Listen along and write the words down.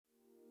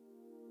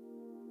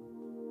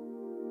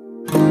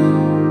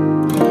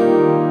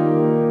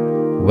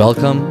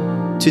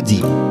Welcome to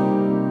Deep,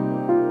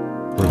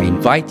 where we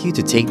invite you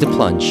to take the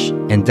plunge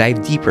and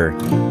dive deeper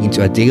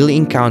into a daily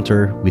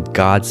encounter with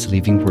God's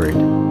living Word.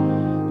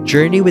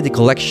 Journey with a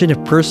collection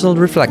of personal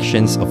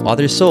reflections of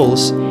other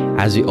souls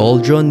as we all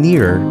draw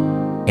nearer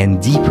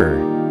and deeper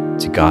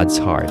to God's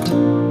heart.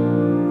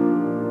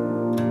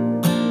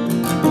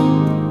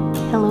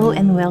 Hello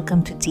and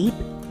welcome to Deep.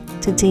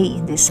 Today,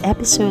 in this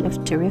episode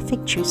of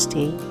Terrific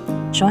Tuesday,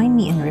 join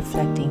me in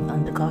reflecting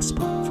on the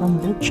Gospel from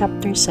Luke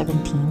chapter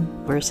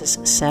 17, verses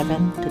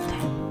 7 to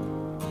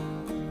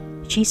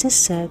 10. Jesus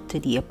said to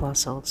the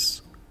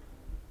apostles,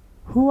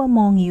 "Who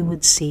among you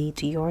would say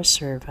to your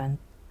servant,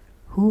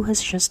 who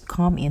has just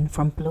come in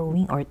from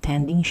plowing or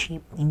tending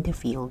sheep in the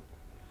field,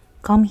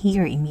 'Come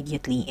here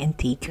immediately and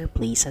take your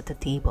place at the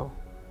table'?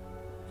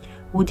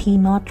 Would he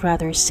not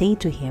rather say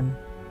to him,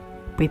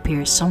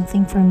 'Prepare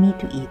something for me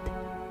to eat,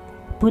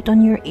 put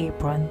on your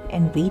apron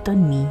and wait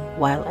on me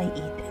while I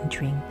eat and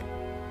drink?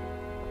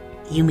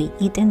 You may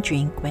eat and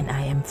drink when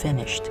I am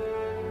finished'?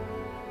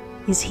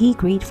 Is he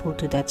grateful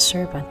to that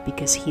servant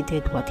because he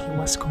did what he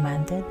was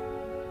commanded?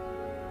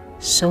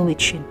 So it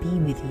should be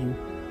with you.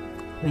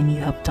 When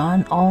you have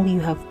done all you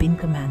have been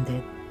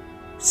commanded,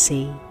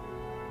 say,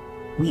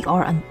 'We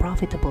are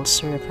unprofitable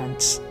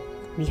servants.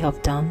 We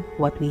have done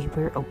what we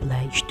were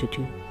obliged to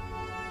do.'"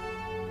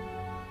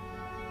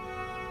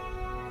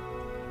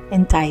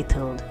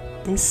 Entitled,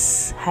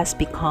 this has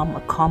become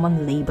a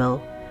common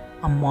label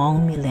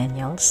among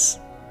millennials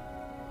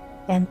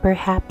and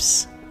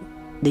perhaps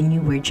the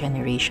newer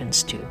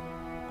generations too.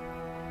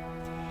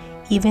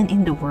 Even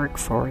in the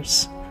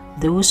workforce,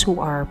 those who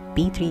are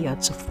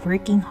patriots of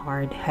working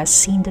hard has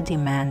seen the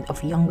demand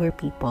of younger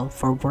people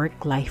for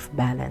work-life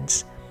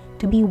balance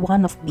to be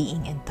one of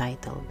being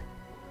entitled.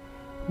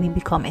 We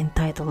become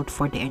entitled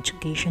for the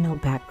educational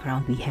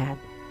background we had.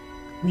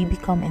 We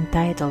become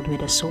entitled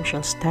with the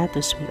social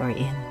status we are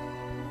in.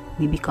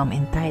 We become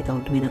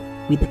entitled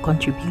with the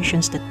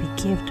contributions that we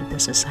give to the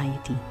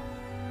society.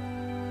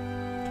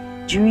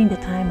 During the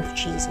time of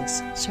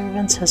Jesus,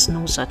 servants has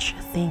no such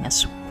thing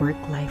as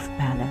work-life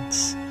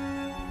balance.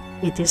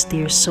 It is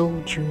their sole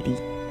duty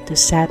to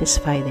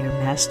satisfy their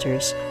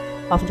masters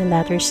of the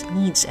latter's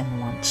needs and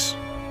wants.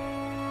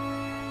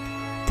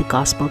 The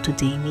gospel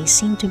today may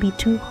seem to be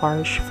too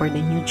harsh for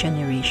the new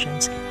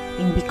generations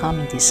in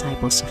becoming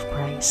disciples of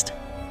Christ.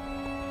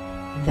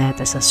 That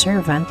as a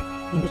servant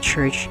in the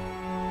church,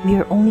 we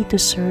are only to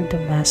serve the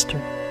master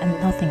and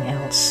nothing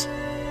else.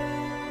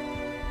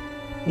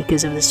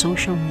 Because of the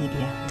social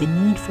media, the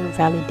need for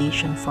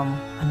validation from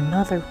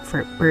another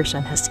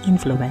person has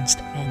influenced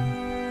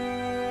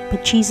many.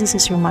 But Jesus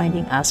is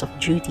reminding us of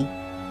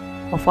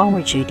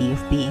our duty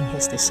of being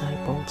his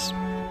disciples.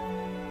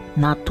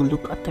 Not to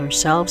look at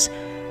ourselves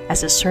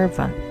as a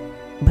servant,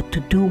 but to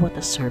do what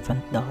a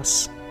servant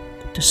does.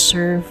 To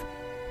serve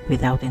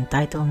without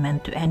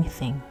entitlement to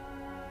anything.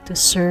 To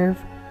serve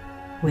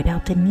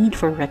without the need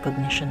for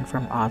recognition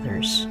from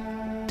others.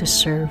 To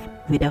serve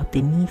without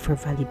the need for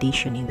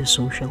validation in the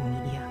social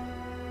media.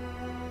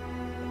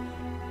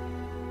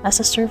 As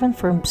a servant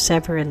for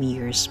several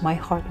years, my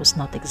heart was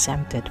not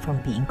exempted from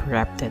being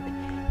corrupted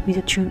with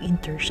the true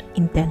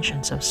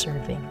intentions of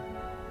serving.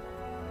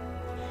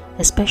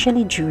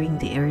 Especially during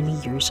the early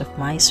years of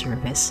my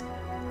service,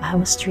 I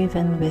was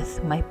driven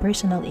with my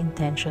personal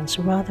intentions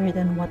rather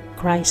than what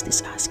Christ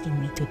is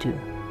asking me to do.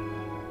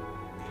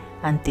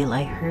 Until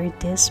I heard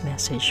this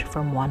message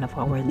from one of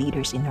our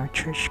leaders in our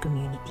church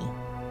community.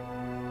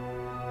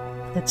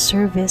 That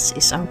service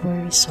is our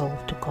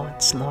resolve to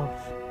God's love.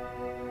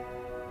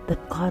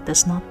 That God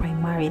does not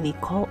primarily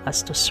call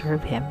us to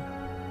serve Him.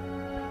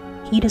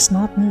 He does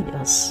not need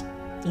us.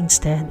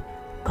 Instead,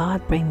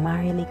 God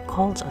primarily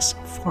calls us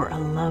for a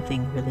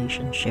loving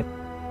relationship.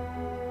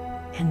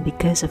 And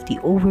because of the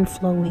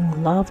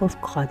overflowing love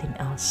of God in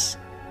us,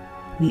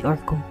 we are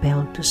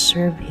compelled to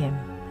serve Him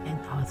and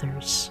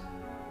others.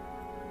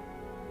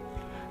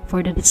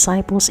 For the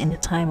disciples in the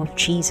time of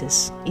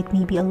Jesus, it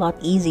may be a lot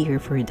easier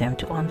for them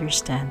to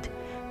understand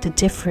the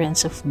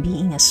difference of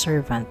being a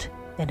servant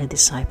and a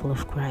disciple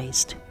of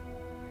Christ.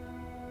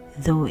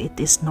 Though it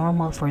is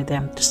normal for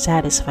them to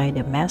satisfy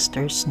the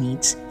master's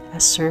needs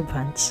as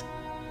servants,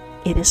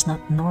 it is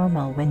not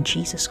normal when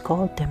Jesus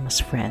called them as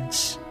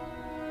friends.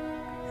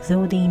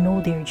 Though they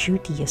know their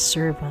duty as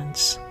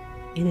servants,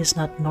 it is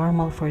not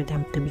normal for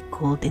them to be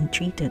called and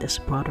treated as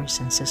brothers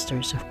and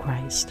sisters of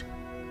Christ.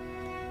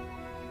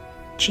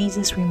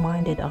 Jesus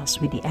reminded us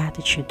with the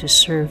attitude to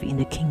serve in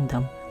the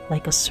kingdom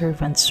like a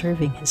servant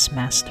serving his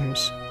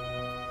masters.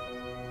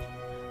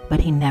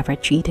 But he never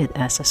treated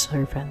us as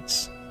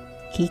servants.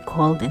 He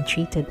called and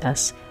treated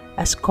us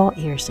as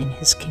co-heirs in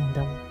his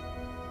kingdom.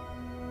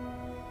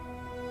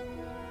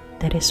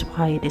 That is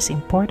why it is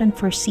important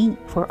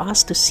for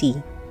us to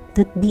see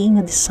that being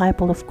a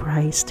disciple of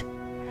Christ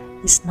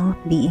is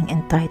not being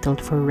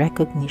entitled for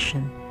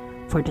recognition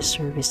for the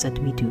service that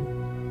we do.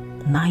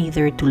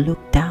 Neither to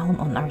look down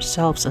on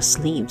ourselves as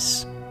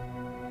slaves,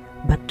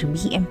 but to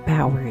be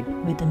empowered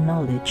with the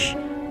knowledge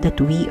that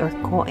we are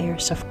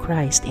co-heirs of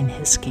Christ in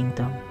His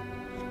kingdom,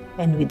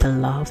 and with the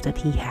love that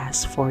He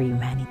has for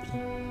humanity.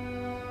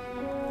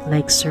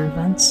 Like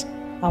servants,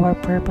 our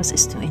purpose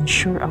is to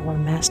ensure our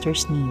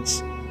Master's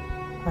needs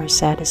are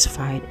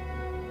satisfied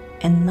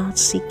and not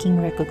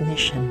seeking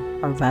recognition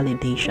or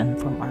validation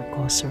from our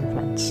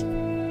co-servants.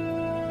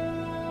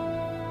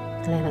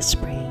 Let us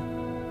pray.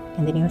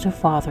 In the name of the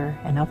Father,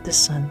 and of the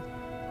Son,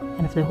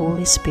 and of the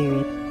Holy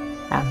Spirit.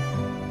 Amen.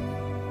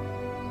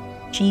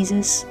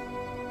 Jesus,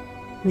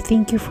 we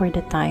thank you for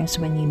the times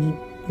when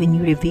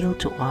you reveal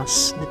to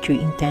us the true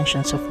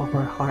intentions of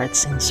our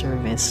hearts in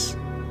service.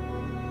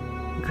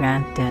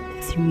 Grant that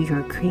through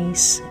your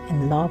grace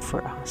and love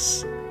for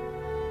us,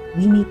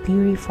 we may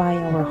purify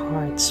our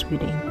hearts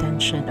with the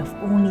intention of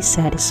only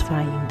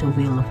satisfying the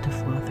will of the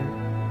Father.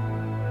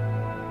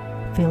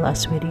 Fill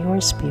us with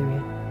your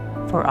Spirit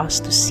for us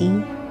to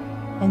see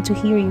and to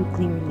hear you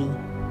clearly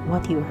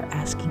what you are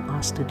asking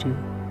us to do,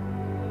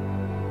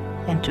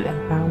 and to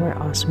empower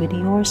us with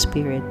your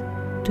Spirit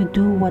to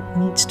do what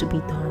needs to be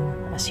done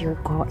as your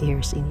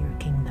co-heirs in your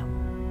kingdom.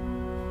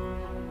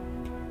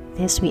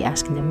 This we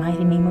ask in the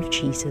mighty name of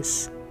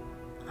Jesus.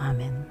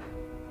 Amen.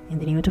 In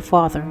the name of the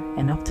Father,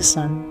 and of the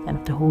Son, and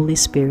of the Holy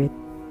Spirit.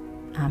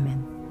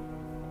 Amen.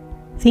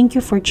 Thank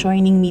you for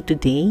joining me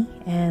today,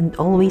 and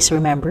always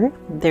remember,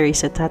 there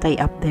is a Tatay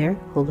up there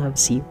who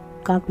loves you.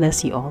 God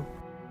bless you all.